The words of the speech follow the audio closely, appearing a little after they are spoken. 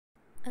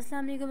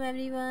Assalamu alaikum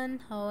everyone.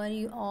 How are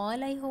you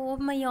all? I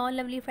hope my all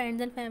lovely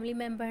friends and family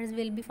members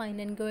will be fine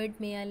and good.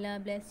 May Allah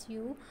bless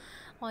you.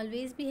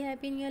 Always be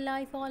happy in your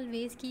life.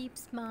 Always keep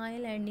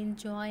smile and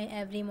enjoy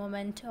every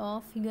moment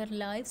of your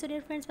life. So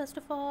dear friends, first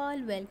of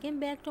all,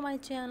 welcome back to my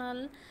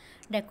channel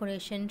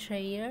Decoration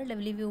Trader.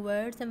 Lovely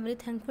viewers, I'm very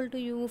thankful to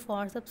you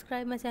for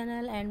subscribe my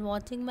channel and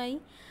watching my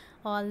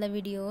all the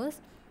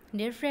videos.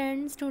 Dear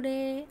friends,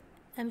 today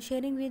I'm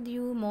sharing with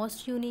you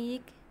most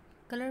unique,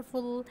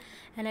 colorful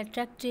and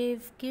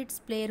attractive kids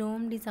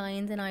playroom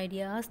designs and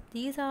ideas.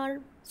 These are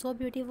so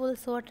beautiful,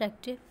 so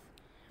attractive.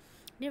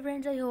 Dear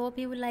friends, I hope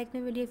you will like my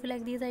video. If you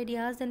like these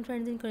ideas, then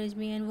friends, encourage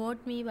me and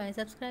vote me by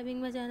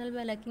subscribing my channel,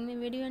 by liking my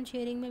video and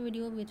sharing my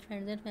video with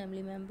friends and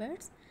family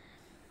members.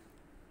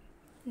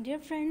 Dear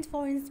friends,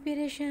 for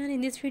inspiration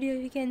in this video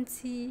you can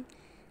see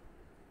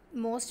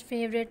most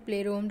favorite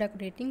playroom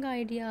decorating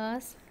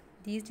ideas.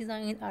 These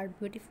designs are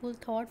beautiful,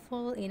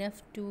 thoughtful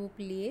enough to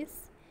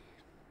place.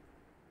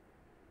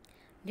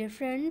 Dear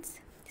friends,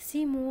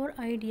 see more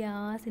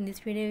ideas in this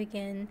video. We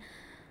can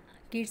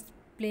kids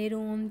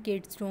playroom,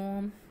 kids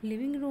room,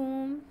 living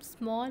room,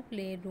 small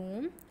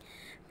playroom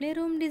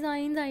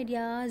designs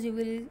ideas. You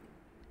will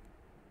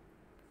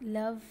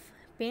love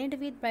paint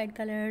with bright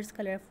colors,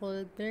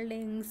 colorful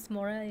buildings,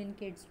 moral in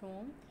kids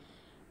room.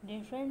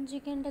 Dear friends, you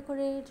can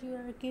decorate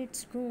your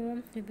kids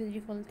room with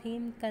beautiful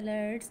themed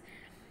colors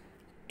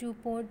to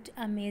put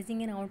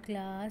amazing and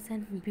outclass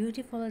and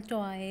beautiful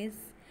toys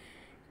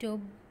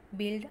to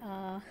build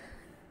a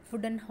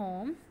wooden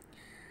home.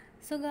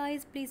 So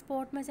guys, please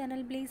support my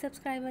channel, please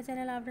subscribe my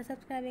channel. After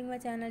subscribing my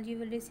channel you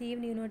will receive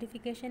new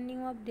notification,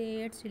 new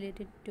updates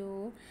related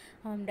to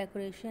home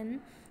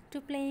decoration. To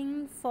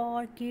playing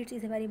for kids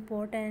is very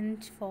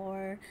important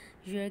for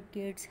your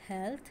kids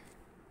health.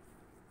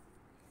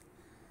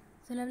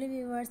 So lovely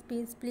viewers,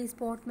 please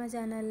support my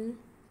channel,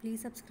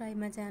 please subscribe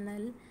my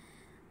channel,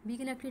 be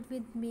connected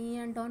with me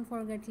and don't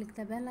forget click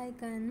the bell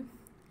icon.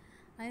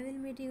 I will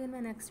meet you in my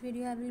next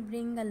video. I will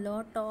bring a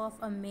lot of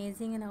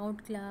amazing and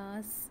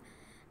outclass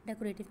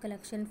decorative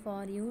collection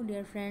for you.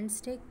 Dear friends,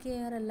 take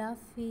care. Allah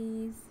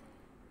Hafiz.